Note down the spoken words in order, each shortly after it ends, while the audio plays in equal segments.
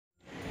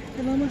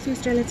Hello my sweet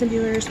starlets and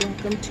viewers,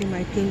 welcome to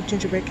my Pink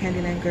Gingerbread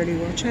Candyland Girly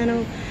World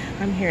channel.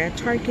 I'm here at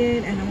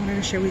Target and I wanted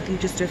to share with you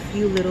just a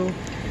few little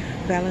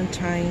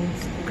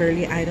Valentine's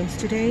girly items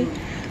today.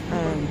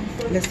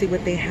 Let's see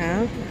what they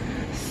have.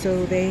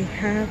 So they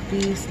have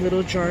these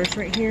little jars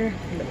right here,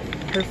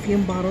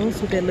 perfume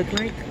bottles, what they look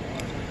like.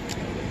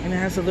 And it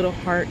has a little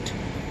heart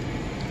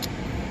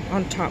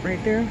on top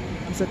right there.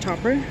 It's a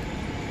topper.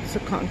 It's a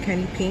cotton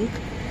candy pink.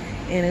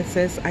 And it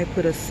says, I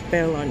put a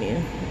spell on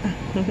you.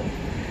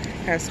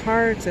 Has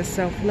hearts, has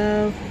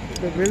self-love.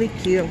 They're really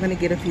cute. I'm going to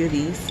get a few of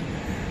these.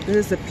 This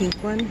is a pink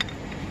one.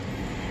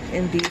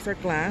 And these are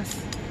glass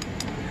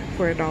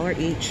for $1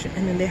 each.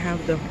 And then they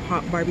have the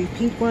hot Barbie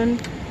pink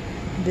one.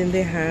 Then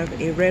they have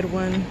a red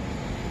one.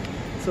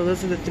 So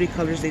those are the three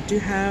colors they do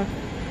have.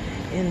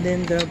 And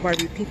then the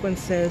Barbie pink one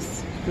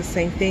says the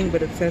same thing,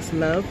 but it says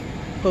love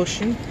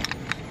potion.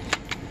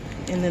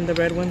 And then the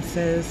red one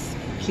says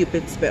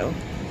Cupid's spell.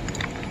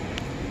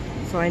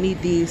 So I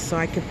need these so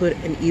I can put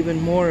an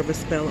even more of a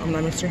spell on my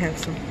Mr.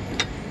 Handsome.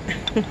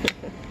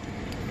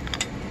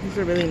 These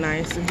are really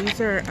nice. And these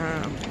are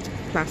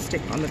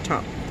plastic on the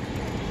top.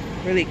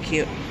 Really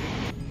cute.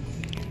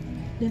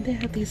 Then they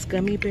have these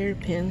gummy bear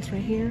pins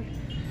right here.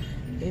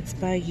 It's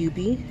by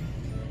UB.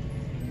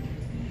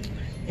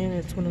 And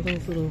it's one of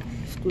those little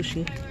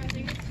squishy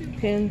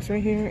pins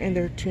right here. And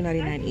they're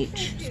 $2.99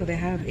 each. So they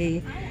have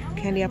a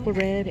candy apple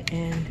red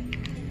and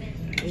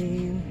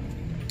a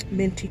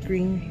minty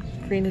green,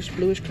 greenish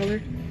bluish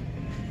color.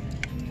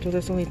 So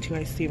there's only two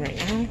I see right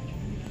now.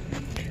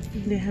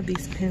 They have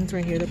these pins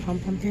right here, the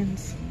pom-pom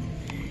pins,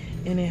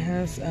 and it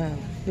has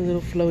the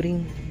little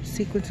floating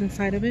sequins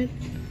inside of it,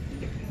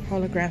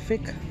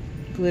 holographic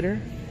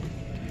glitter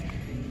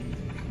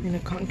in a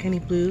cotton candy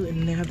blue,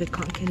 and they have the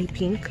cotton candy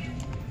pink.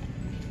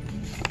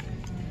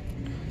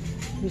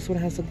 This one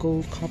has a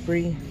gold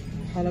coppery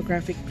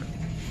holographic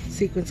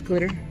sequins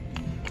glitter,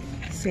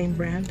 same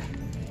brand.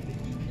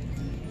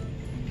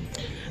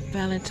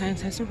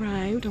 Valentine's has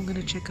arrived. I'm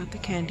gonna check out the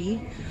candy.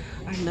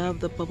 I love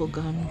the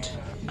bubblegummed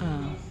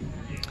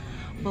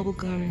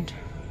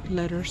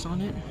letters on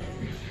it.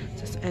 It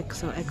says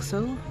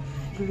XOXO.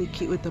 Really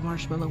cute with the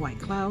marshmallow white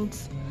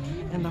clouds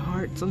and the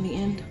hearts on the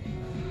end.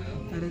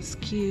 That is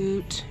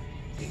cute.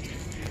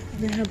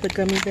 They have the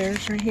gummy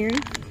bears right here.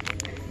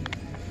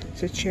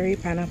 It's a cherry,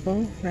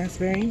 pineapple,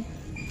 raspberry,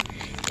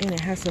 and it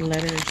has the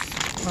letters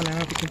on it. I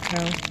hope you can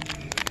tell.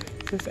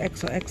 It says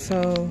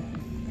XOXO.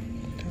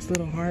 It has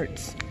little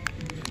hearts.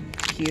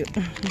 Cute.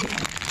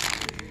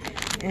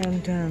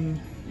 And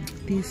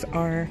these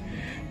are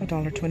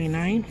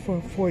 $1.29 for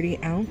a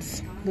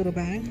 40-ounce little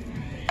bag.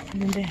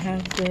 And then they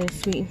have the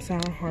sweet and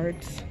sour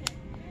hearts,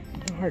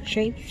 the heart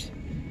shapes,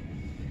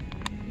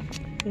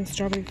 in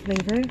strawberry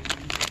flavor.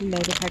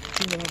 Love the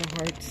packaging with all the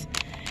hearts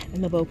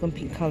and the bubblegum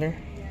pink color.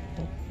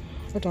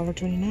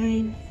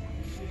 $1.29.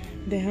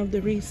 They have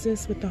the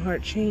Reese's with the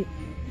heart shape,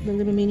 the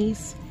little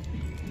minis.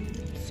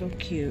 So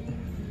cute.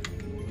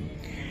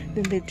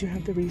 Then they do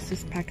have the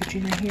Reese's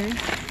packaging right here.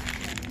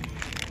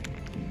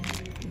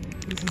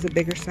 This is a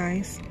bigger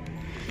size.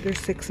 There's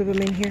 6 of them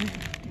in here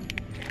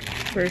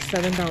for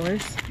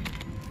 $7.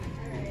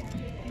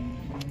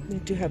 They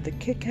do have the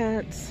Kit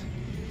Kats,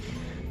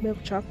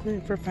 milk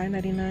chocolate for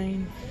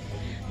 $5.99.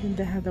 And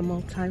they have the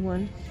multi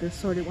one, the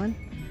assorted one.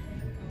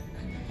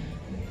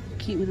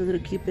 Cute with the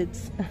little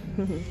cupids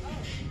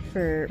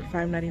for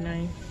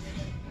 $5.99.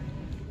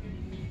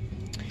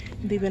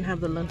 They even have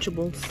the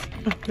Lunchables.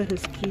 That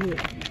is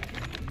cute.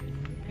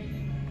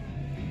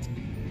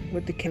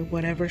 With the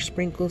whatever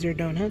sprinkles or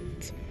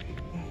donuts.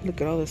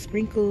 Look at all the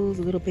sprinkles,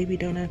 the little baby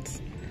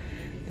donuts.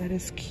 That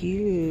is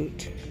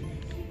cute.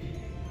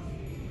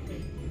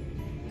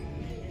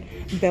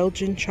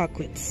 Belgian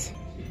chocolates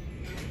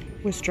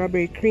with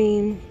strawberry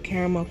cream,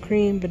 caramel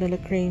cream, vanilla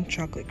cream,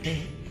 chocolate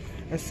cream.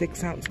 A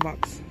 6-ounce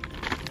box.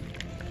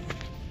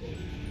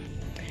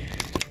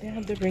 They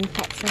have the ring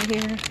pops right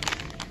here.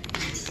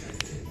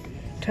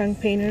 Tongue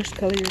painters,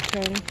 color your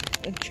tongue,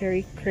 and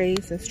cherry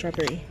craze and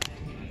strawberry.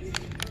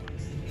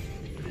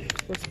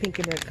 Those pink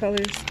and red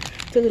colors.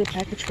 It's a little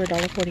package for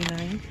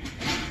 $1.49.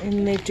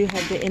 And they do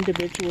have the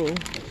individual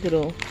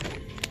little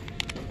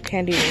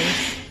candy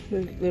rings.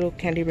 The little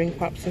candy ring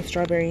pops and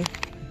strawberry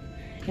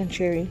and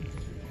cherry.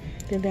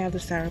 Then they have the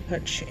Sour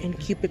Punch and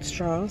Cupid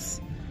straws.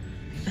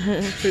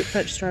 Fruit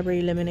Punch,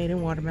 strawberry, lemonade,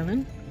 and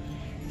watermelon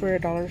for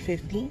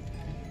 $1.50.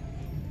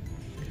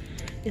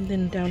 And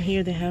then down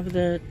here they have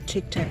the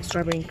Tic Tac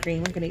strawberry and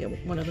cream. I'm gonna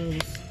get one of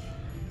those.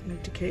 I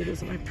like to carry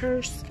those in my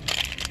purse.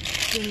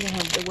 Then they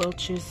have the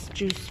Welch's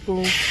Juice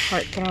Full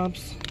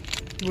Heartthrobs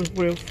with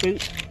real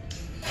fruit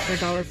for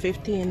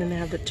 $1.50. And then they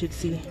have the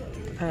Tootsie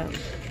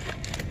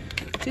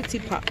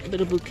Pop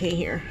little bouquet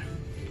here.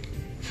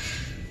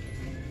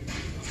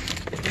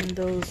 And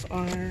those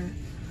are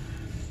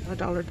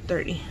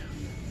 $1.30.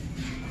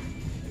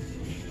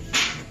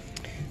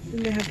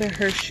 Then they have the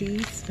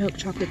Hershey's milk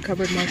chocolate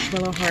covered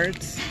marshmallow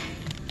hearts.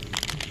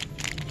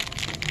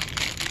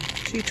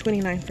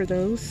 $2.29 for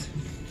those.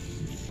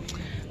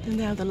 Then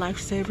they have the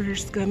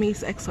Lifesavers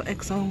gummies,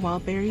 XOXO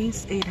wild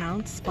berries,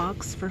 8-ounce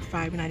box for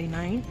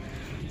 $5.99,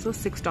 so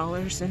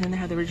 $6. And then they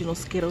have the original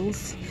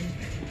Skittles,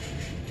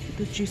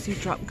 the Juicy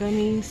Drop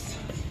gummies,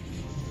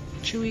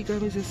 chewy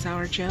gummies and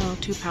sour gel,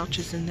 2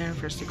 pouches in there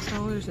for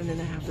 $6. And then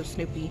they have the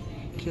Snoopy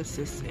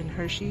Kisses and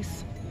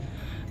Hershey's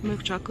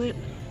milk chocolate.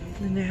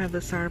 And then they have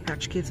the Sour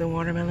Patch Kids and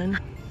watermelon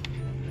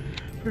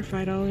for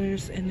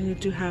 $5. And then they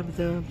do have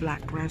the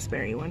black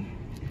raspberry one.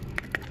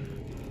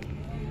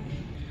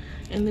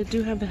 And they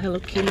do have the Hello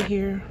Kitty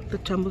here, the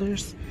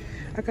tumblers.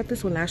 I got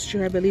this one last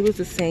year. I believe it was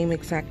the same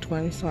exact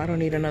one, so I don't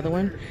need another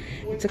one.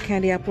 It's a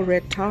candy apple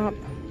red top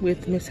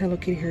with Miss Hello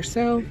Kitty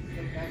herself.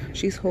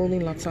 She's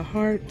holding lots of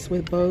hearts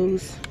with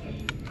bows.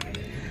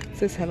 It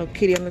says Hello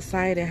Kitty on the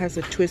side. It has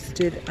a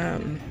twisted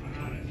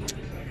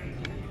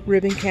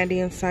ribbon candy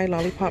inside,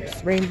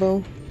 lollipops,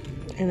 rainbow.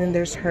 And then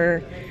there's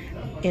her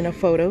in a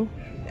photo.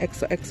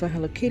 XOXO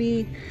Hello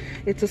Kitty.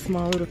 It's a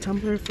small little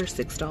tumbler for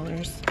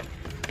 $6.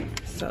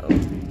 So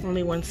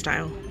only one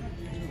style.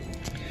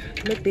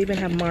 Look, they even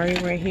have Mario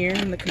right here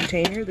in the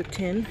container, the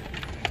tin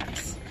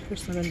for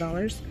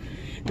 $7.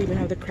 They even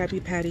have the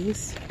Krabby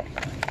Patties.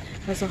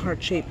 Has a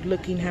heart-shaped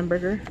looking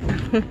hamburger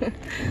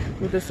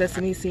with the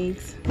sesame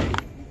seeds.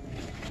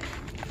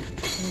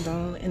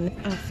 And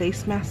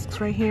face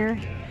masks right here.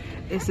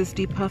 It's this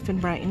Depuff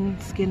and Brighten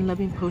Skin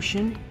Loving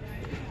Potion.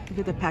 Look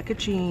at the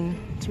packaging.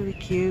 It's really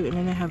cute. And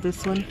then they have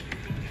this one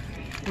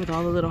with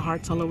all the little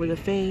hearts all over the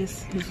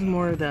face. This is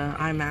more of the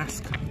eye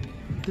mask.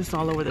 This is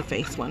all over the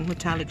face one,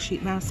 metallic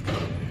sheet mask.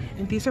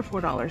 And these are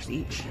 $4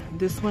 each.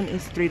 This one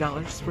is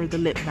 $3 for the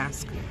lip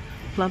mask.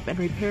 Plump and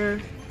Repair.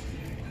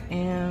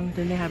 And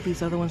then they have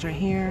these other ones right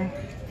here.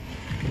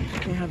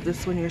 They have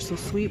this one, You're So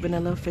Sweet,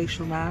 vanilla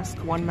facial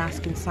mask. One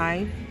mask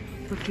inside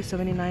for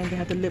 $2.79. They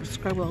have the lip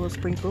scrub with all the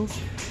sprinkles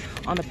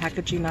on the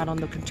packaging, not on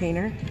the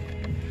container.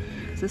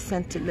 It's a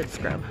scented lip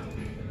scrub.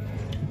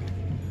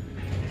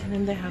 And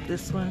then they have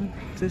this one.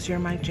 It says You're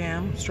My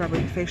Jam,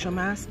 strawberry facial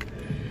mask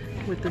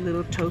with the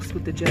little toast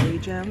with the jelly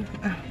jam.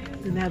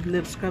 Then they have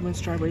lip scrub and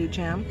strawberry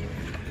jam.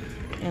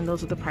 And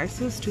those are the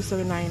prices,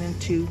 $2.79 and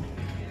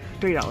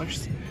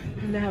 $3.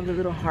 And they have the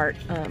little heart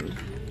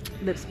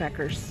lip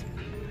smackers.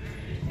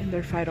 And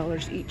they're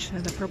 $5 each.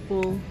 And the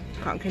purple,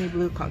 cotton candy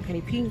blue, cotton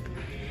candy pink.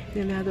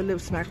 Then they have the lip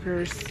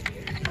smackers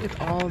with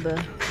all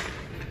the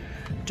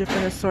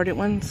different assorted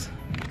ones.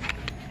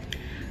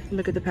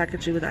 Look at the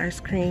packaging with ice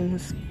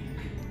creams,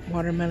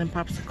 watermelon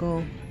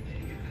popsicle.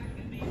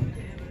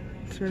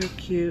 It's really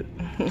cute.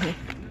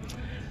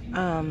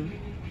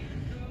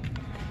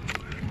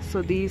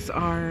 So these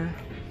are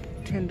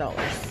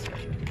 $10.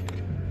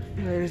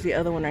 And there's the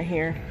other one right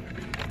here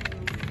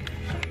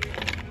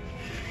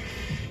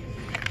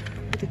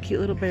with a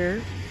cute little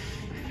bear.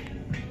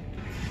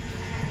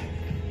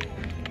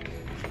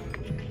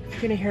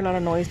 You're gonna hear a lot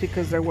of noise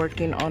because they're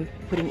working on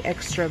putting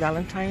extra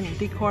Valentine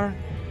decor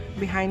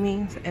behind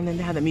me, and then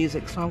they have the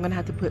music, so I'm gonna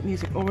have to put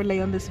music overlay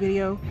on this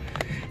video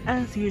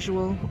as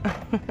usual.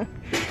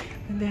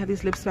 And they have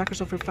these lip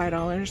smackers for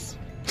 $5.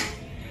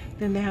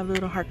 Then they have the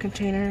little heart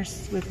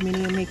containers with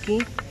Minnie and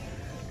Mickey.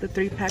 The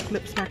 3-pack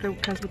lip smacker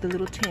comes with a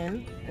little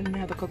tin. And then they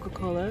have the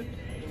Coca-Cola.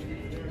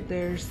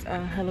 There's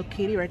Hello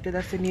Kitty right there.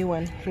 That's the new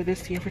one for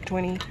this year for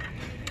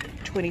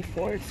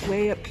 2024. It's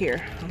way up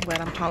here. I'm glad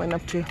I'm tall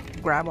enough to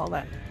grab all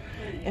that.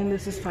 And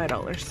this is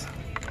 $5.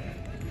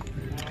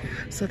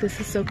 So this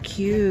is so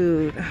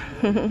cute.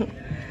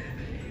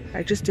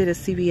 I just did a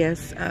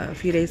CVS a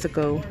few days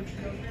ago.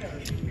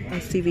 A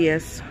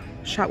CVS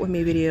Shop With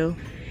Me video.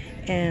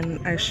 And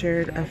I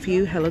shared a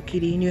few Hello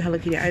Kitty, new Hello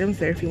Kitty items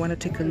there if you want to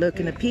take a look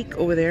and a peek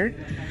over there.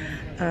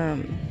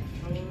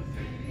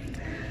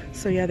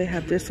 So yeah, they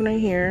have this one right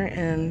here,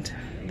 and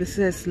this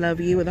says Love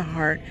You with a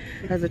heart.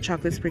 It has a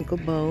chocolate sprinkle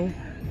bow,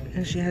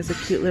 and she has a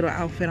cute little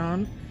outfit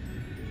on.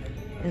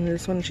 And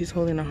this one, she's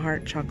holding a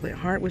heart, chocolate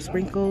heart with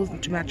sprinkles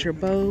to match her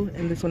bow.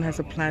 And this one has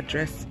a plaid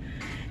dress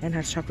and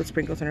has chocolate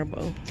sprinkles on her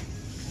bow.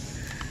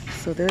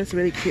 So that's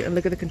really cute. And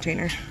look at the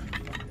container.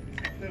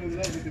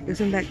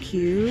 Isn't that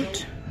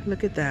cute?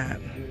 Look at that.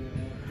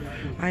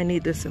 I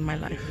need this in my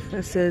life.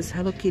 It says,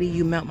 Hello Kitty,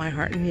 you melt my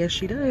heart. And yes,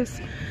 she does.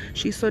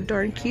 She's so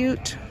darn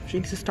cute. She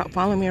needs to stop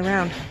following me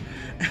around.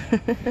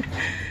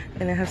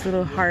 And it has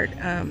little heart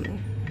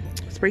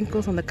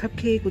sprinkles on the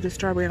cupcake with the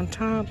strawberry on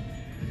top.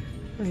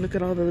 And look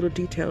at all the little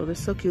details. It's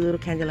so cute, little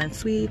Candyland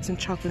sweets and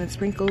chocolate and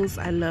sprinkles.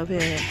 I love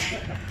it.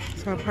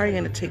 So I'm probably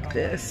going to take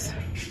this.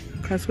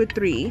 Comes with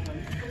 3.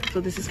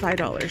 So this is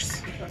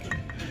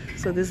 $5.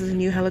 So this is a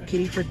new Hello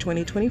Kitty for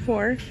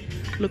 2024.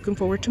 Looking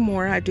forward to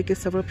more. I did get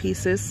several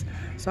pieces,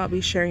 so I'll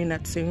be sharing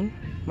that soon,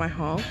 my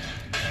haul.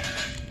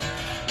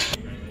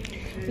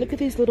 Look at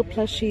these little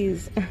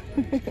plushies.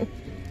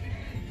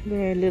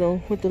 They're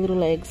little, with the little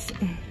legs.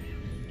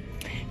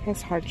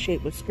 Has heart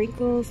shape with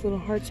sprinkles, little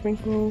heart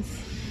sprinkles.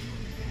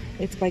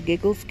 It's by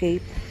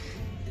Gigglescape.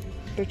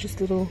 They're just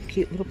little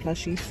cute little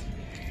plushies.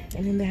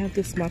 And then they have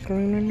this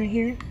macaron one right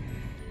here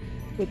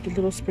with the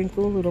little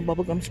sprinkle, little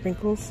bubblegum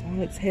sprinkles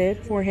on its head,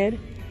 forehead,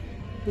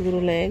 the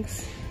little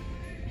legs.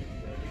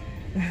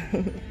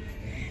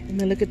 And And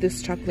then look at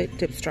this chocolate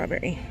dipped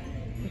strawberry.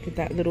 Look at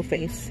that little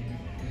face.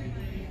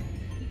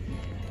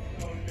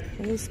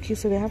 And it's cute.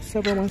 So they have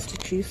several ones to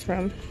choose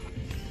from.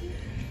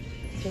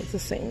 So it's the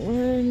same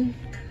one.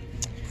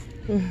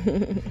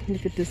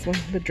 Look at this one,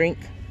 the drink.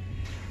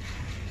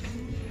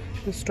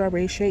 The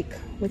strawberry shake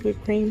with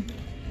whipped cream.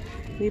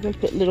 They even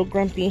put little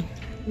grumpy,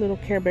 little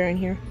Care Bear in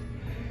here.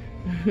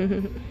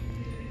 And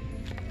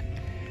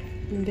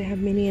they have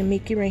Minnie and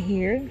Mickey right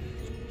here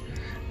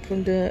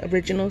from the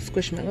original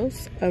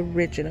Squishmallows.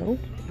 Original.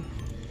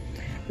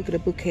 Look at a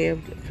bouquet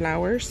of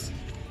flowers.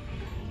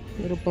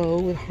 Little bow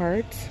with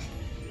hearts.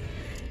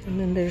 And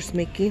then there's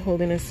Mickey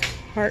holding his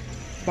heart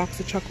box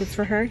of chocolates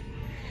for her.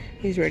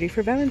 He's ready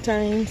for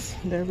Valentine's.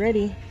 They're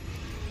ready.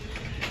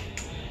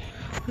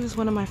 This is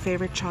one of my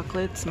favorite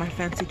chocolates, my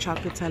fancy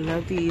chocolates. I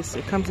love these.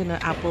 It comes in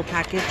an apple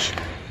package,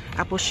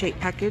 apple shaped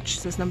package. It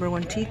says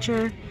 #1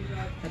 teacher.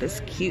 That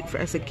is cute for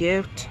as a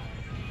gift.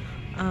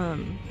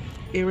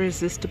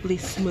 Irresistibly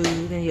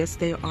smooth, and yes,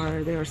 they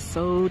are. They are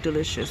so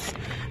delicious.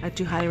 I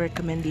do highly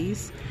recommend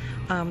these.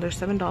 They're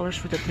 $7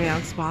 for the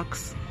 3-ounce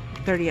box.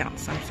 30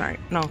 ounce. I'm sorry.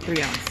 No,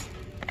 3 ounce.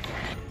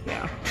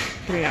 Yeah,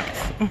 3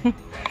 ounce.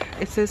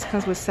 It says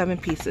comes with 7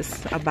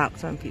 pieces, about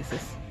 7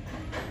 pieces.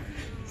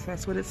 So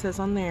that's what it says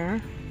on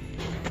there.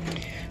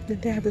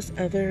 Then they have this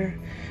other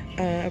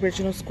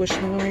original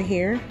Squishmallow right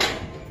here.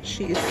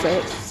 She is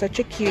such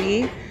a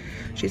cutie.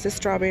 She's a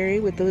strawberry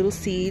with the little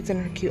seeds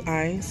and her cute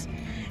eyes.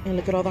 And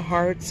look at all the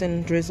hearts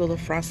and drizzle of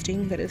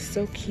frosting. That is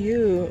so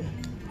cute.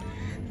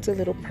 It's a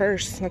little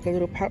purse, like a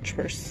little pouch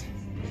purse.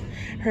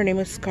 Her name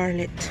is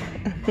Scarlet.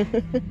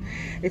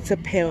 It's a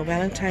pail,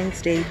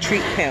 Valentine's Day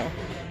treat pail.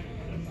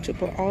 To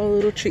put all the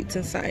little treats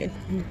inside.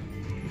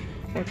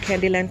 Or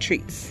Candyland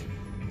treats.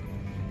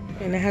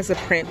 And it has a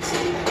print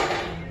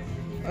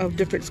of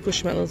different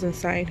Squishmallows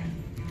inside.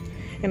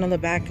 And on the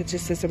back it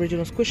just says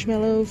original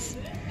Squishmallows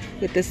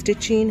with the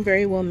stitching,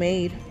 very well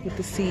made with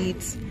the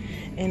seeds.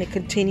 And it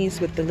continues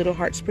with the little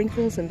heart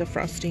sprinkles and the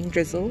frosting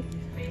drizzle.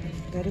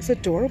 That is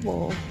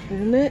adorable,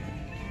 isn't it?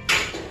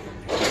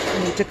 You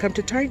need to come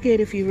to Target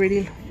if you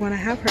really want to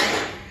have her.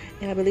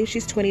 And I believe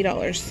she's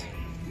 $20.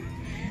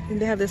 And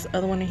they have this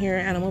other one here,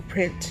 animal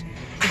print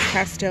in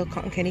pastel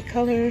cotton candy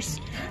colors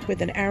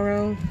with an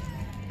arrow.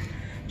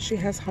 She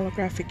has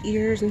holographic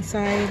ears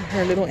inside,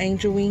 her little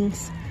angel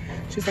wings.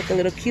 She's like a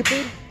little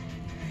cupid.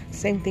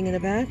 Same thing in the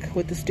back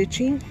with the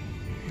stitching.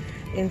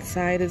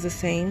 Inside is the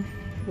same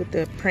with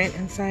the print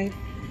inside.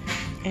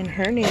 And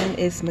her name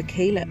is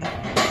Michaela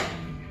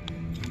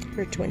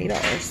for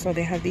 $20. So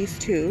they have these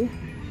two.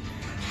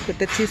 Put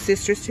the two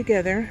sisters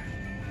together.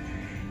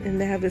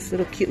 And they have this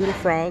little cute little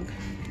frog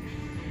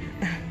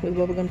with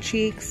bubblegum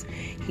cheeks.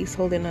 He's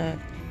holding a,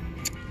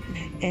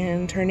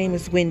 and her name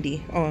is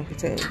Wendy. Oh,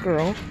 it's a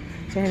girl.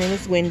 So her name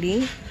is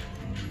Wendy.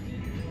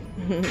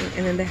 And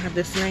then they have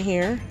this right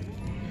here.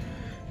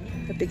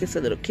 I think it's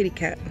a little kitty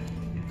cat.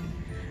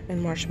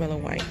 And marshmallow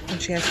white.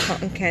 And she has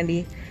cotton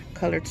candy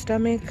colored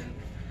stomach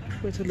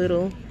with a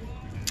little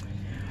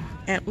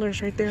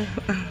antlers right there.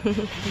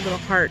 Little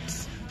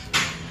hearts.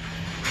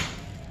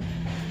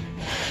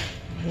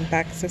 And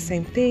back is the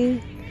same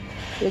thing.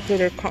 Look at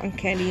her cotton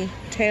candy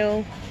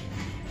tail.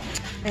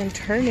 And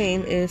her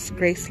name is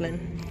Gracelyn.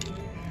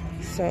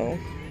 So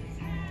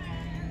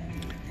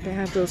they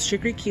have those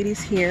sugary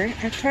cuties here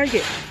at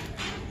Target.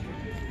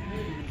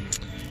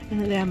 And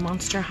then they have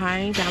Monster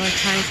High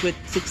Valentine's with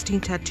 16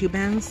 tattoo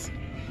bands.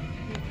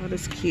 That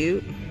is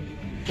cute.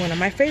 One of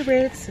my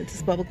favorites.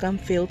 It's bubblegum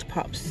filled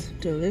pops.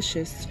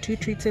 Delicious. 2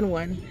 treats in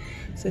one.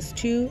 It says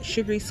 2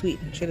 sugary sweet,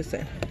 should have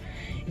said.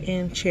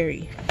 And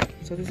cherry.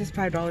 So this is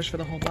 $5 for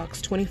the whole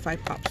box.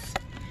 25 pops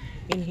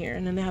in here.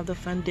 And then they have the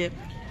Fun Dip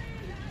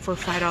for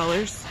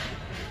 $5.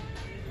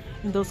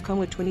 And those come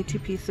with 22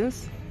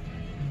 pieces.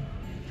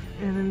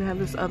 And then they have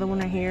this other one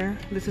right here.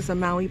 This is a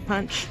Maui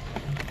Punch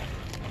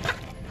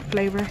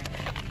flavor.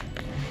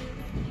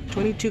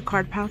 22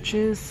 card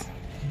pouches.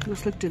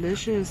 Those look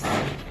delicious.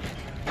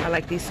 I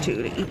like these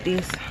too, to eat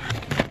these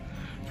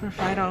for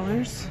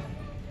 $5.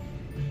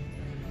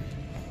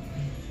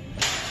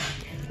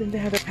 Then they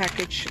have a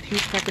package, a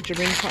huge package of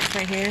ring pops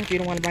right here. If you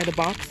don't want to buy the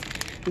box,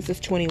 this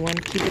is 21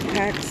 Cupid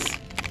packs.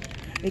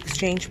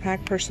 Exchange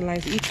pack,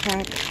 personalize each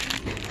pack.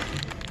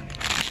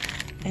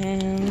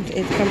 And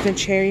it comes in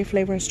cherry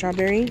flavor and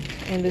strawberry.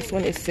 And this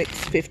one is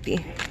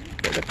 $6.50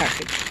 for the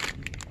package.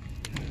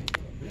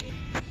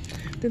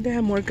 Then they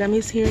have more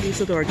gummies here. These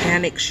are the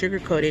organic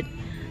sugar-coated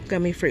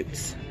gummy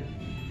fruits.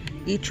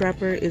 Each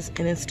wrapper is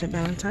an instant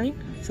Valentine,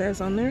 it says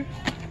on there.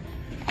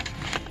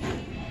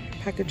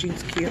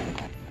 Packaging's cute.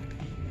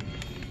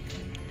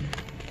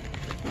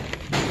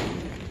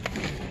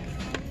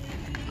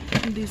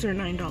 And these are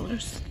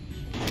 $9.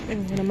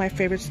 And one of my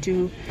favorites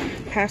to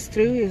pass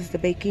through is the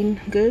baking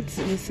goods.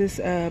 This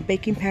is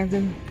baking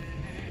pans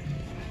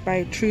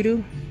by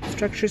Trudeau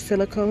Structure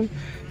Silicone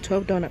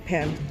 12 donut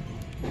pan.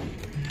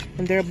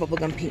 And they're a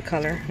bubblegum pink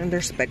color, and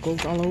they're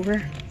speckled all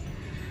over.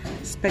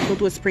 Speckled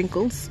with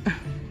sprinkles.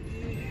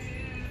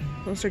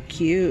 Those are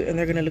cute, and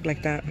they're gonna look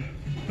like that.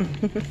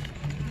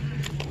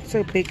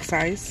 It's a big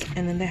size.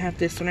 And then they have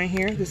this one right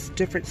here, this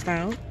different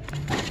style.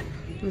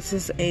 This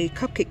is a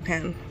cupcake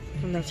pan,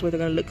 and that's where they're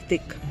gonna look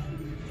thick.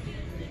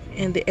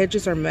 And the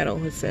edges are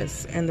metal, it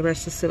says, and the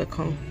rest is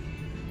silicone.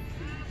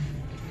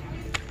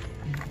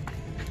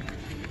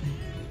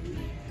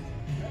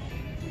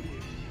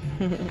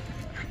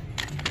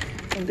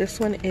 And this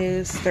one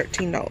is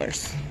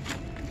 $13.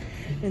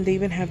 And they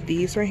even have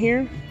these right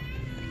here.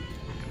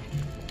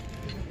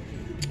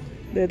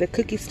 They're the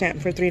cookie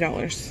stamp for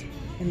 $3.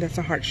 And that's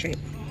a heart shape.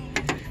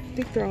 I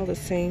think they're all the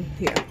same.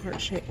 Yeah,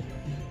 heart shape.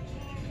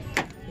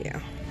 Yeah.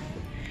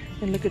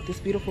 And look at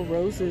this beautiful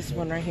roses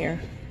one right here.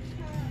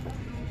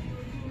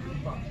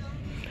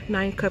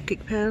 9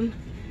 cupcake pan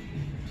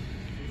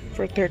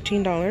for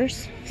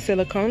 $13.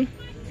 Silicone.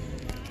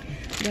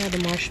 They have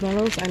the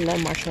marshmallows. I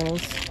love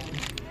marshmallows.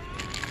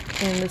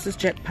 And this is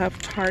Jet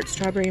Puffed Heart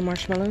Strawberry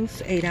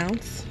Marshmallows, 8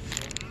 ounce.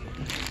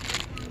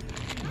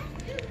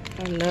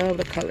 I love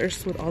the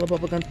colors with all the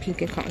bubblegum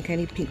pink and cotton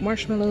candy pink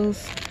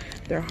marshmallows.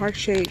 They're heart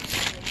shaped.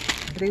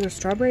 Are they the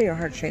strawberry or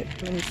heart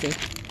shaped? Let me see.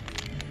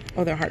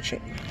 Oh, they're heart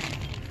shaped.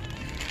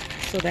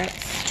 So that's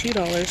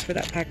 $2 for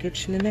that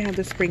package. And then they have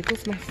the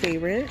sprinkles, my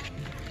favorite.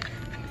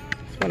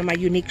 It's one of my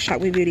unique shop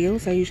with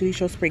videos. I usually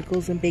show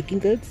sprinkles and baking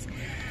goods.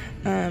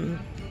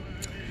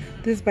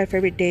 This is my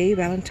favorite day,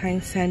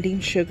 Valentine's sanding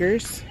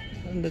sugars.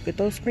 And look at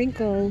those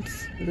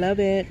sprinkles. Love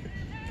it.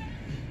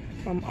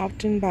 I'm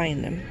often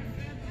buying them.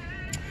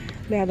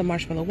 They have the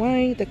marshmallow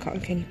white, the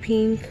cotton candy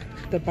pink,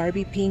 the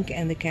Barbie pink,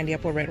 and the candy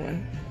apple red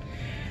one.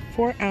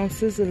 4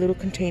 ounces of little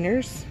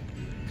containers.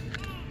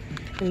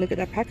 And look at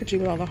that packaging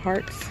with all the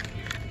hearts.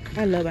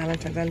 I love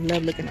Valentine's. I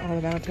love looking at all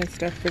the Valentine's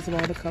stuff because of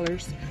all the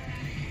colors.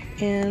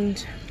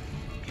 And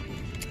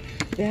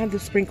they have the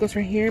sprinkles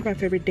right here, my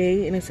favorite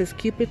day, and it says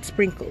Cupid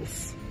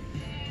Sprinkles.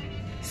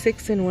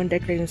 6-in-1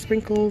 decorating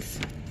sprinkles.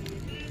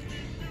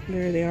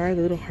 There they are,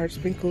 the little heart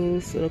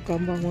sprinkles, little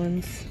gumball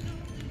ones,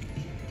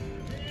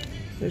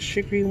 the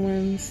sugary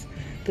ones,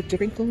 the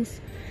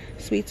sprinkles,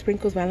 sweet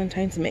sprinkles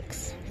Valentine's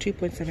mix,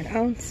 2.7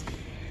 ounce.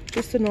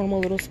 Just a normal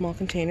little small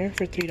container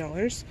for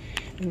 $3.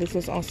 And this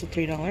was also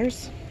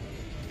 $3.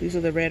 These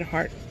are the red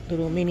heart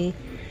little mini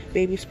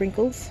baby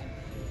sprinkles.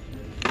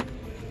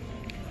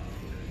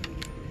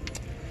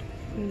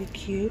 Really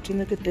cute. And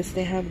look at this,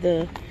 they have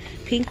the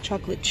pink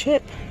chocolate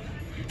chip.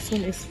 This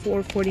one is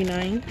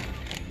 $4.49.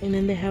 And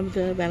then they have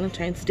the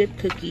Valentine's dip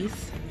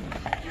cookies.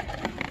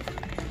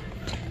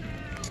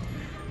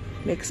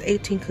 Makes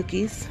 18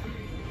 cookies.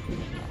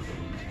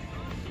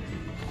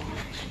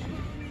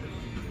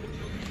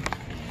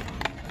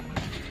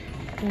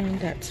 And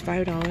that's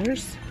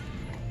 $5.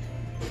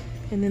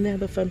 And then they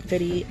have the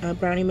Funfetti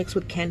brownie mix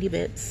with candy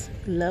bits.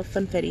 Love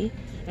Funfetti,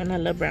 and I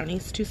love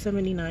brownies.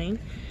 $2.79.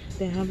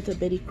 They have the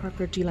Betty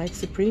Crocker Delight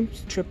Supreme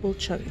triple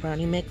chunk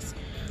brownie mix,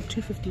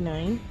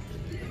 $2.59.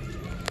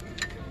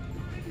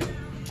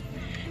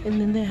 And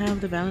then they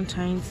have the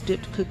Valentine's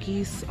dipped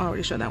cookies. I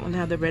already showed that one. They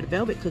have the red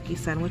velvet cookie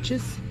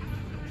sandwiches.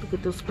 Look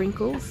at those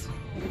sprinkles.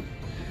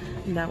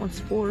 And that one's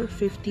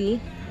 $4.50.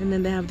 And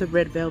then they have the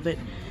red velvet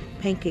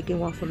pancake and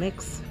waffle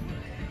mix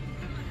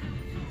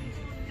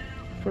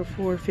for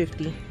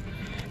 $4.50.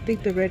 I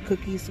think the red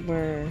cookies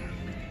were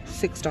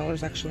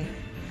 $6 actually.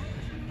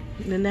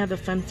 And then they have the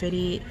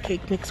Funfetti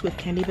cake mix with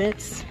candy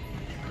bits.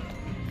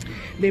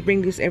 They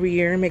bring this every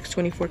year. Makes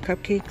 24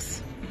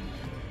 cupcakes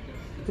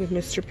with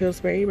Mr.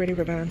 Pillsbury, ready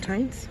for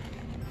Valentine's,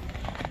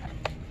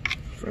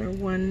 for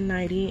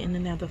 $1.90. And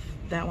then they have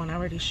that one I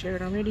already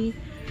shared already.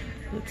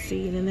 Let's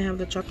see. And then they have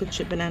the chocolate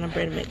chip banana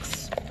bread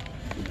mix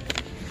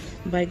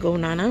by Go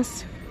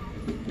Nanas.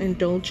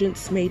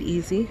 Indulgence made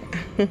easy.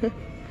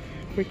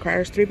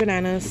 Requires 3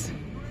 bananas.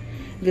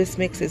 This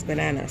mix is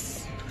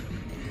bananas.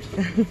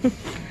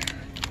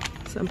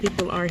 Some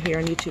people are here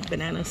on YouTube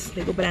bananas.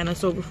 They go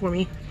bananas over for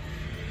me,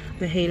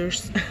 the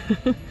haters.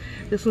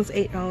 This one's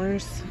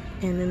 $8.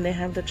 And then they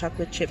have the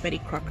chocolate chip Betty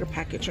Crocker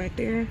package right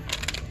there.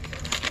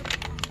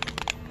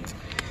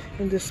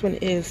 And this one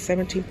is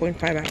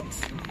 17.5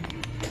 ounce.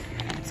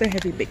 It's a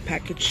heavy big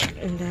package,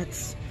 and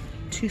that's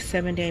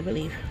 $2.70 I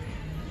believe.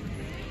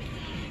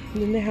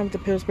 And then they have the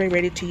Pillsbury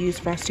ready to use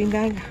frosting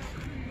bag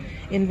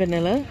in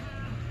vanilla.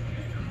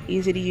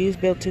 Easy to use,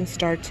 built-in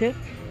star tip.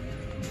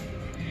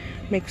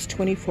 Makes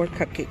 24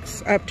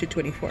 cupcakes, up to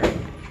 24.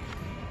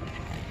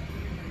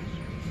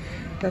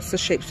 That's the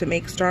shapes to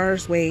make: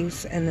 stars,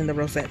 waves, and then the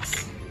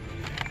rosettes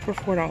for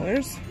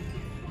 $4.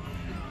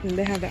 And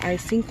they have the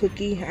icing,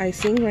 cookie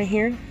icing right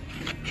here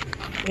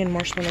in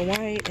marshmallow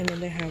white, and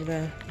then they have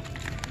the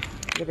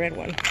red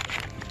one.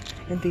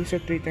 And these are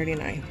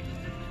 $3.39.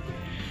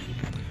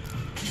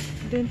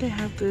 Then they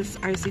have this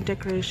icing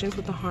decorations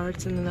with the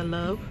hearts and then the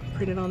love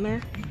printed on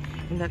there,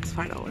 and that's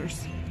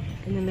 $5.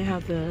 And then they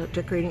have the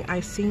decorating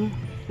icing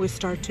with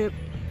star tip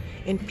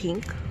in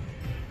pink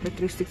for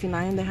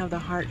 $3.69. They have the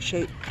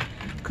heart-shaped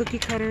cookie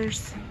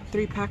cutters,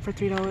 3-pack for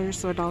 $3,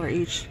 so $1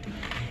 each.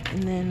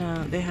 And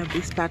then they have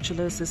these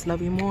spatulas, this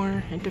Love You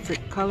More, in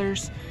different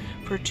colors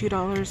for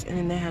 $2. And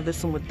then they have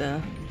this one with the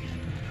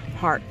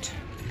heart,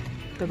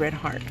 the red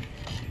heart.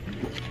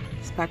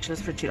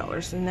 spatulas for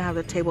 $2. And they have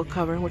the table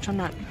cover, which I'm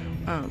not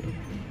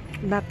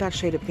that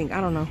shade of pink. I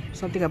don't know,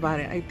 something about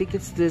it. I think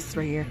it's this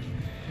right here.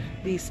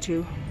 These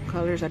two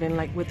colors I didn't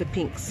like with the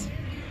pinks.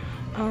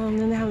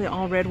 Then they have the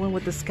all red one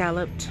with the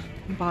scalloped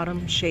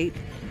bottom shape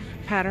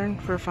pattern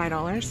for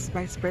 $5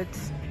 by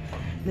Spreads.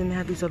 Then they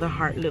have these other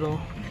heart little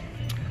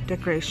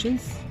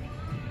decorations,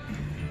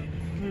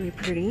 really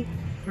pretty,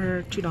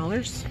 for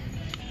 $2.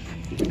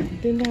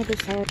 Then they have the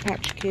Sour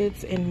Patch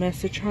Kids and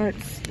message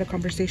hearts, the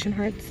conversation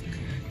hearts.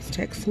 It's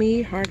text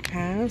me, hard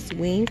pass,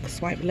 wink,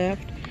 swipe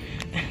left.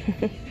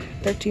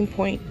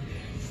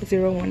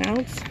 13.01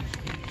 ounce,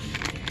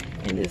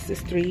 and this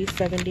is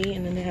 $3.70.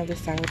 And then they have the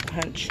Sour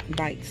Punch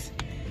bites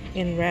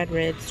in red,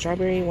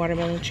 strawberry,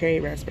 watermelon, cherry,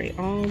 raspberry,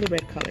 all the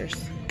red colors.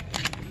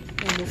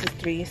 And this is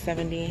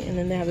 $3.70. And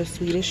then they have the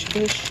Swedish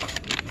Fish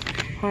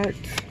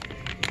hearts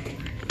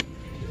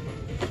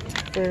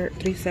for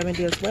 $3.70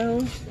 as well.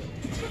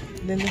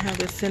 And then they have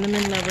the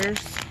Cinnamon Lovers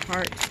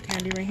hearts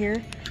candy right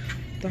here,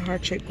 the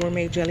heart-shaped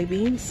gourmet jelly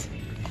beans.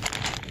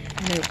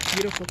 And a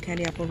beautiful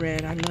candy apple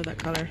red. I love that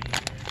color.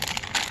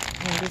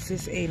 And this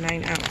is a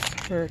 9 ounce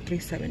for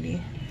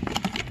 $3.70.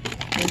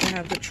 Then they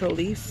have the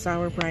Trolleys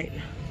Sour Bright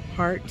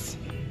hearts.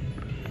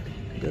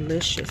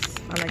 Delicious.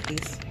 I like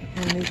these.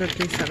 And these are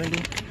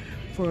 $3.70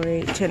 for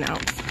a 10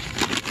 ounce.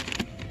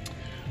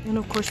 And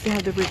of course they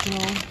have the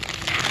original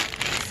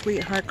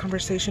Sweetheart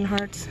Conversation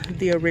hearts.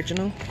 The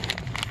original.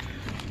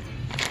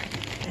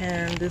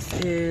 And this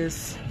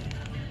is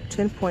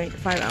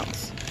 10.5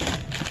 ounce.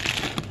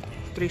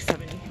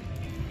 $3.70.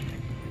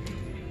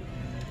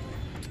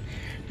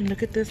 And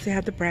look at this, they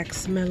have the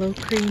Brax Mellow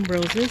Cream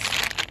Roses.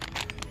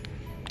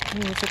 Oh,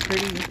 those are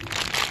pretty.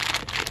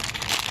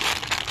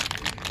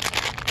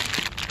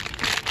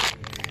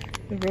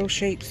 The rose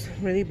shapes,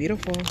 really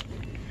beautiful,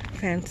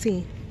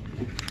 fancy.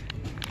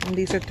 And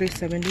these are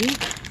 $3.70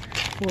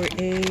 for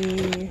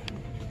a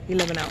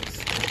 11 ounce.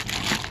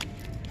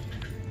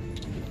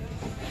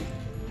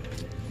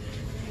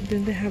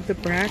 Then they have the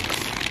Brax,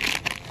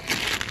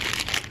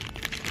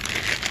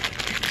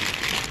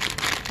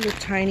 the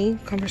tiny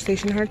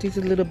conversation hearts. These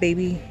are little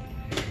baby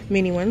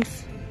mini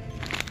ones,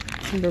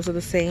 and those are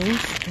the same.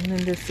 And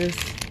then this is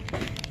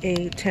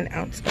a 10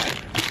 ounce bag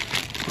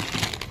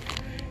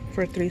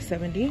for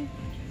 $3.70.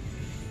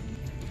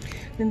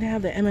 Then they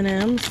have the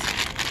M&M's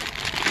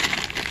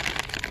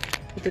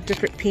with the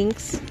different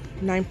pinks,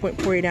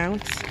 9.48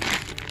 ounce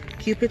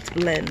Cupid's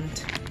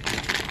Blend.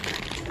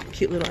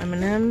 Cute little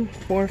M&M,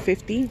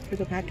 $4.50 for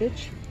the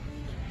package.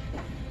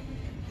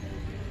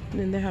 And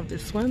then they have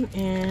this one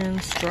in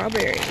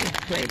strawberry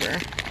flavor.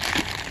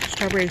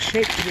 Strawberry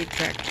shake to be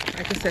exact.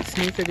 I guess that's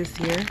new for this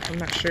year. I'm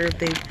not sure if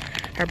they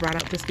have brought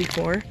out this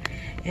before.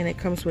 And it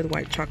comes with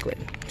white chocolate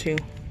too.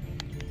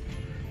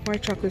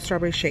 White chocolate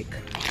strawberry shake.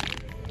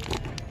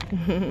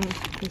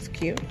 It's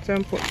cute.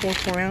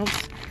 7.44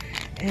 ounce.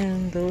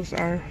 And those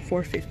are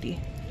 $4.50.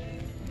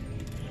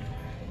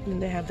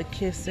 And they have the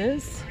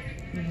Kisses.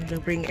 They'll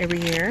bring every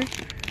year.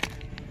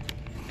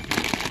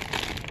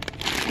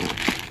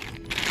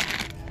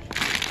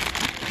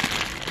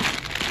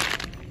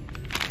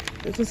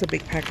 This is a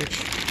big package.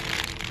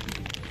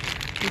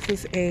 This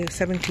is a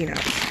 17 ounce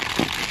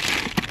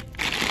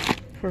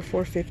for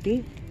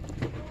 $4.50.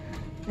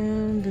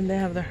 And then they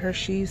have the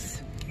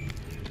Hershey's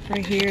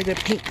right here, the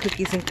pink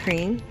cookies and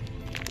cream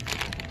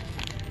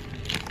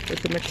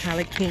with the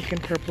metallic pink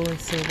and purple and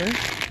silver.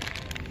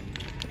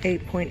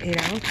 8.8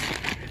 ounce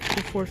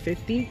for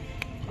 $4.50.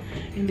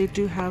 And they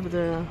do have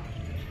the,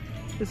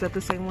 is that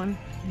the same one?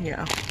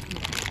 Yeah.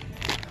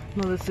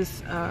 No, this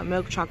is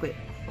milk chocolate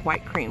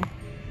white cream.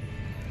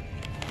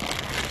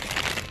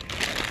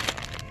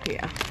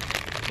 Yeah,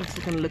 what's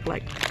it gonna look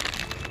like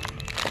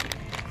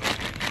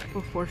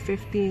for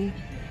 $4.50.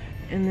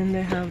 And then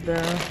they have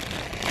the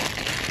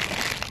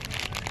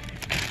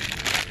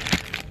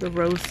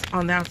rose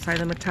on the outside.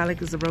 The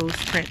metallic is the rose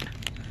print,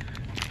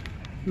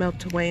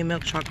 melt away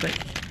milk chocolate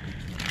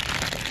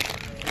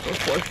for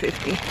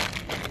 $4.50.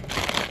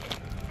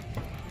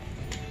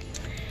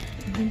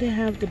 And then they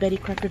have the Betty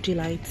Crocker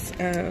Delights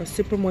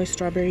super moist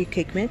strawberry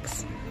cake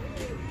mix.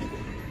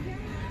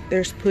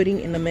 There's pudding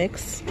in the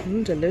mix.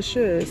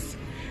 Delicious.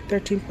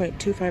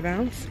 13.25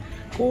 ounce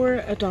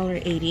for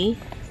 $1.80.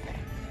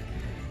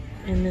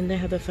 And then they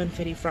have the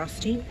Funfetti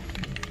Frosty.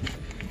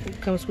 It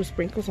comes with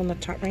sprinkles on the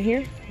top right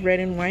here. Red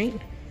and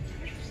white.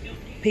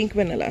 Pink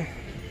vanilla.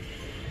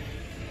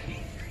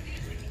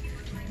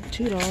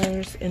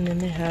 $2. And then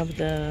they have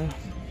the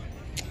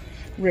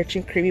Rich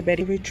and Creamy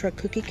Betty Truck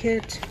Cookie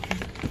Kit.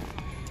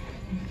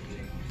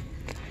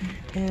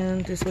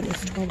 And this one is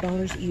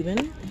 $12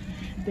 even.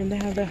 Then they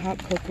have the hot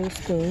cocoa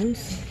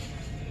spoons.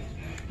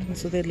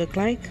 That's what they look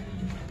like.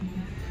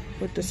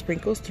 With the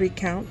sprinkles, 3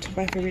 count,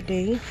 by favorite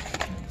day,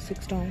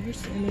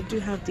 $6. And they do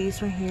have these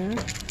right here.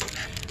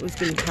 It was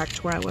getting packed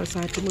to where I was, so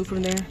I had to move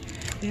from there.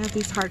 They have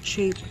these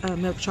heart-shaped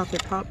milk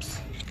chocolate pops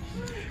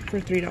for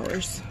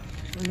 $3.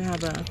 And they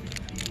have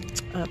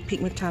a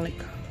pink metallic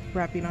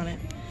wrapping on it.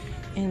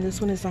 And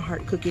this one is a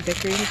heart cookie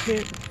decorating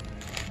kit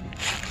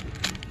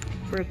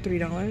for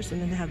 $3.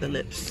 And then they have the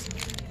lips.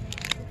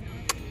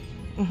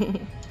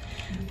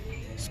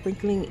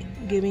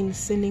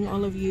 Sending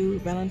all of you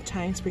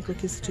Valentine's sprinkle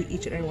kisses to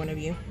each and every one of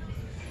you,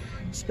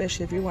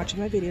 especially if you're watching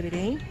my video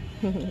today.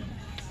 And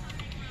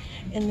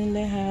then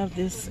they have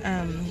this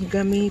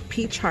gummy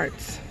peach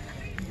hearts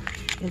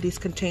in these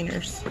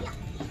containers,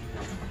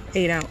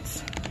 8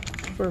 ounce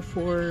for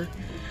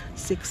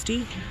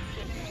 $4.60.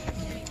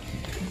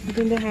 And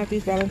then they have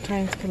these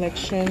Valentine's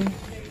collection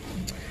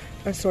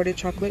assorted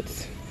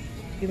chocolates.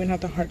 Even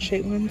have the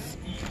heart-shaped ones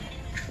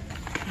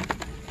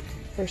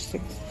for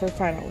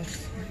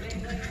 $5.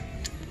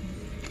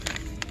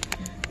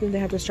 Then they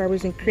have the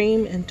strawberries and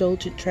cream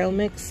indulgent trail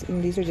mix,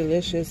 and these are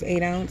delicious.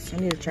 8 ounce. I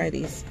need to try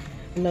these.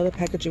 I love the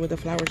packaging with the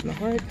flowers and the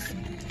hearts.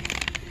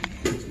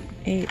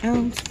 8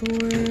 ounce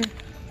for,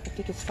 I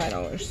think it's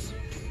 $5.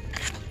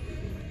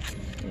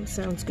 It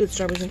sounds good.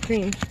 Strawberries and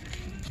cream,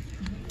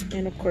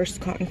 and of course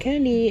cotton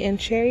candy and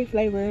cherry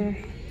flavor.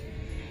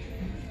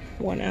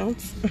 1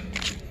 ounce.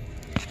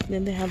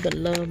 Then they have the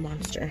Love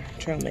Monster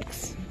trail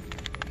mix,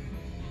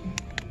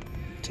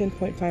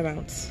 10.5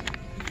 ounce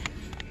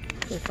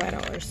for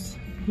 $5.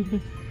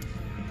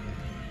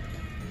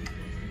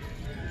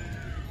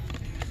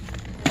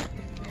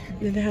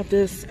 Then they have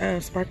this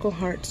Sparkle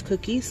Hearts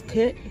cookies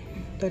kit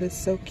that is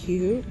so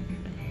cute.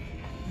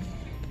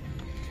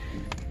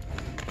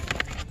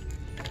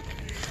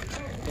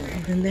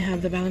 And then they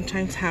have the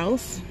Valentine's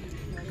house.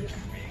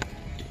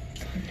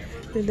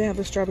 Then they have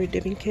the strawberry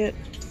dipping kit.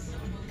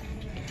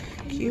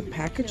 Cute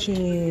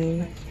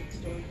packaging.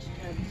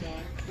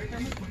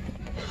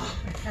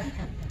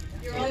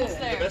 You're almost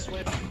there.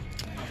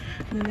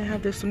 And then they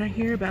have this one right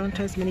here,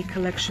 Valentine's mini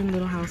collection,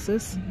 little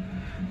houses.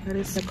 That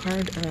is the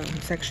card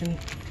section.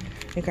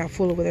 It got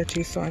full over there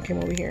too, so I came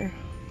over here.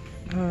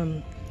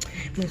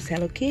 Miss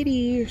Hello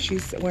Kitty,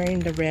 she's wearing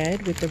the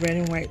red with the red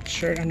and white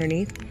shirt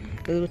underneath,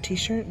 the little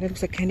t-shirt that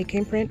looks like candy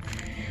cane print.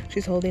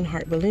 She's holding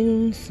heart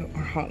balloons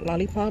or hot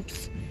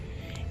lollipops.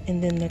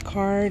 And then the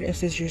card, it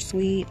says you're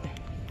sweet.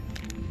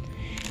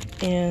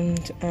 And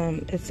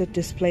it's a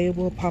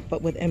displayable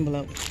pop-up with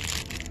envelope.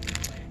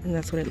 And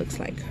that's what it looks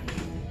like.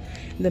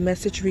 The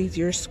message reads,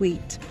 you're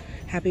sweet.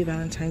 Happy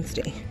Valentine's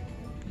Day.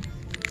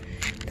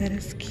 That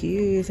is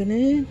cute, isn't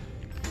it?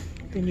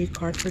 The new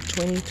card for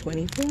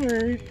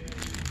 2024.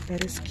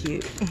 That is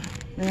cute.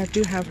 And I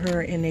do have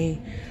her in a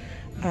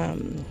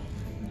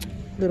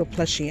little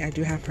plushie. I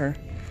do have her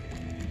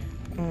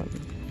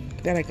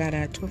that I got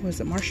at, what was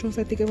it, Marshall's,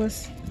 I think it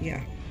was?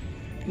 Yeah.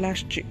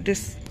 Last year,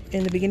 just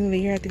in the beginning of the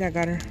year, I think I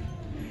got her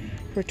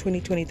for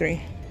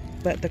 2023.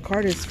 But the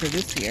card is for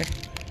this year,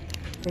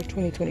 for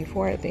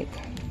 2024, I think.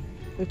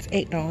 It's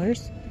 $8.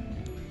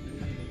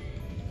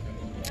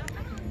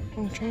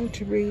 I'm trying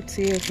to read,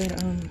 see if it,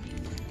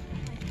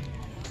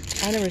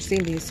 I never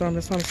seen these, so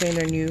that's why I'm saying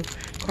they're new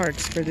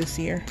cards for this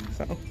year.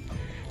 So,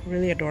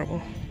 really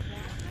adorable.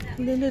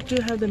 And then they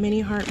do have the mini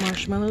heart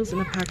marshmallows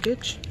in a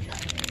package.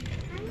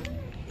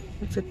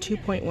 It's a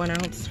 2.1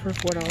 ounce for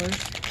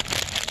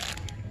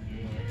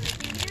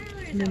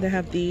 $4. And then they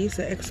have these,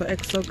 the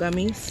XOXO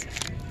gummies.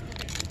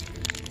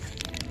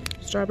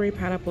 Strawberry,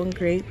 pineapple, and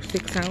grape,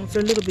 6 ounce.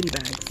 They're little bitty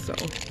bags, so.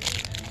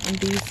 And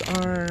these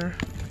are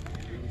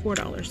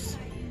 $4.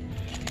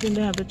 Then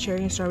they have the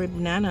cherry and strawberry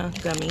banana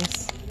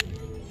gummies.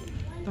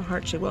 The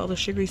heart shape, well, the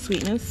sugary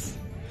sweetness,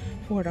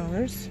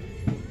 $4.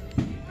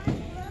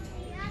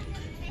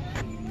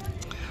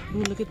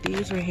 Ooh, look at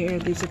these right here.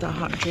 These are the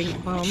hot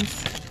drink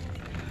bombs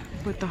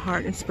with the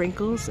heart and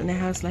sprinkles, and it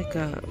has like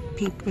a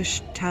pinkish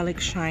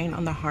metallic shine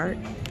on the heart.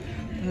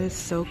 That is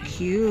so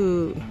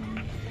cute.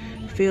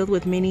 Filled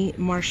with mini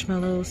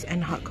marshmallows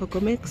and hot cocoa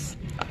mix.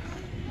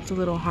 It's a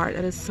little heart.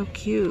 That is so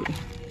cute.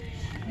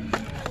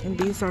 And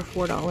these are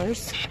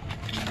 $4.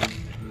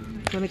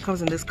 Then it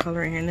comes in this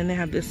color here. And then they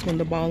have this one,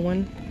 the ball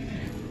one,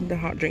 the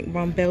hot drink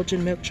bomb,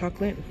 Belgian milk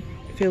chocolate,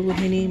 filled with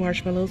mini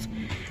marshmallows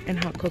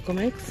and hot cocoa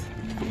mix.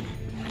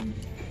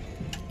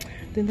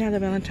 Then they have the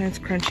Valentine's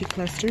crunchy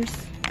clusters,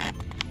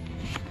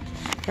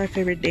 my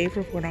favorite day,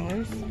 for $4.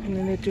 And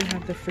then they do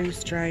have the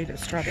freeze dried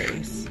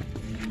strawberries,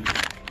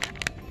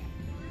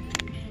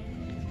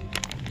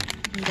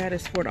 and that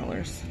is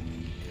 $4.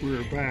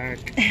 We're back.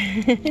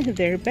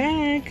 They're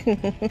back.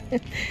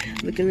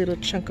 Look at little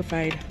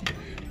chunkified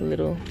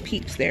little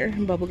peeps there,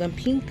 bubblegum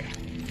pink.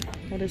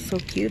 That is so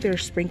cute. They're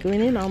sprinkling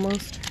in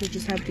almost. We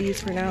just have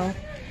these for now.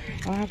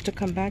 I'll have to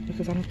come back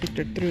because I don't think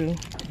they're through.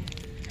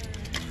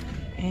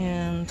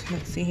 And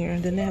let's see here.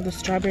 And then they have the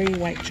strawberry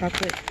white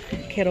chocolate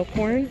kettle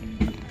corn.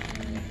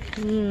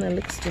 That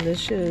looks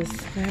delicious.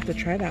 I have to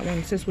try that one.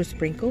 It says with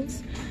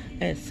sprinkles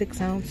at 6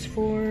 ounce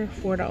for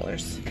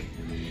 $4.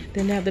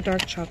 Then they have the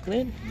dark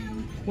chocolate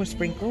with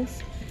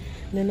sprinkles.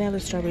 And then they have the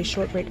strawberry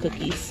shortbread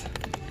cookies,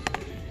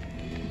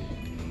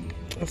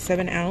 a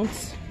 7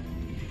 ounce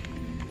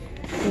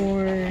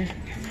for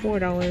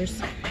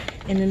 $4.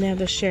 And then they have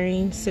the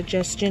sharing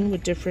suggestion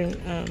with different,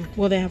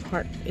 well, they have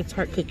it's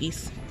heart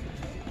cookies.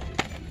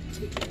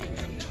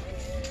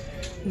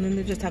 And then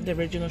they just have the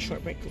original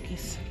shortbread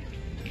cookies.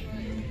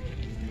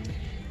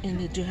 And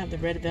they do have the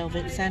red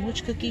velvet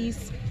sandwich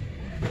cookies,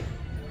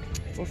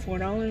 for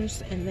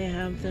 $4, and they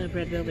have the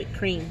red velvet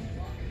cream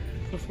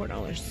for $4.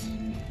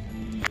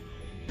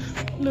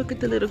 Look at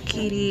the little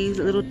kitties,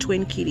 the little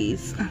twin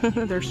kitties.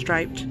 They're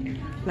striped,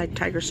 like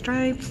tiger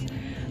stripes.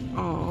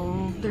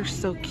 Oh, they're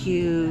so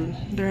cute.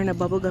 They're in a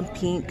bubblegum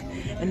pink,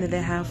 and then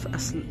they have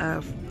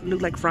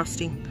look like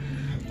frosting.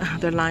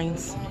 They're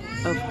lines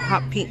of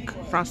hot pink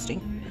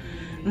frosting.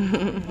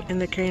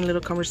 And they're carrying a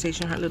little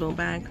conversation heart little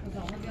bag.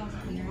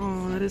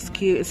 Oh, that is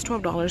cute. It's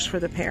 $12 for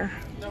the pair.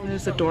 That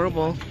is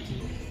adorable.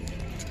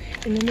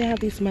 And then they have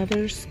these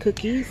Mother's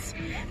cookies,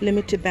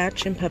 limited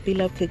batch and puppy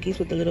love cookies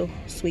with the little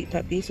sweet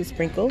puppies with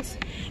sprinkles.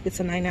 It's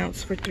a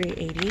 9-ounce for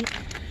 $3.80.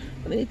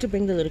 They need to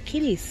bring the little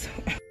kitties.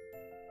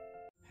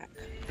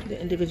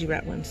 The individual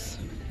wrap ones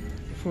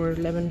for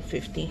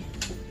 $11.50.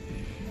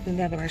 Then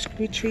they have the Rice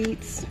Krispie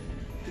treats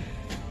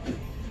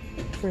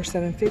for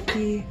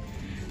 $7.50.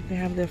 They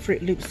have the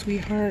Fruit Loop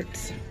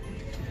Sweethearts,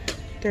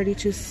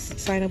 32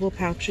 signable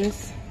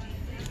pouches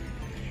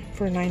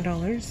for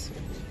 $9.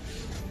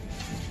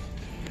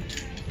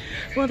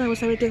 Well, that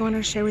was everything I wanted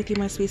to share with you,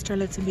 my sweet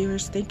starlets and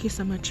viewers. Thank you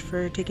so much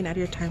for taking out of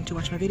your time to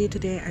watch my video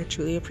today. I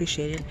truly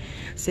appreciate it.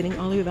 Sending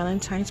all of your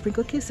Valentine's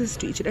sprinkle kisses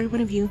to each and every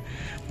one of you.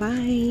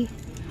 Bye.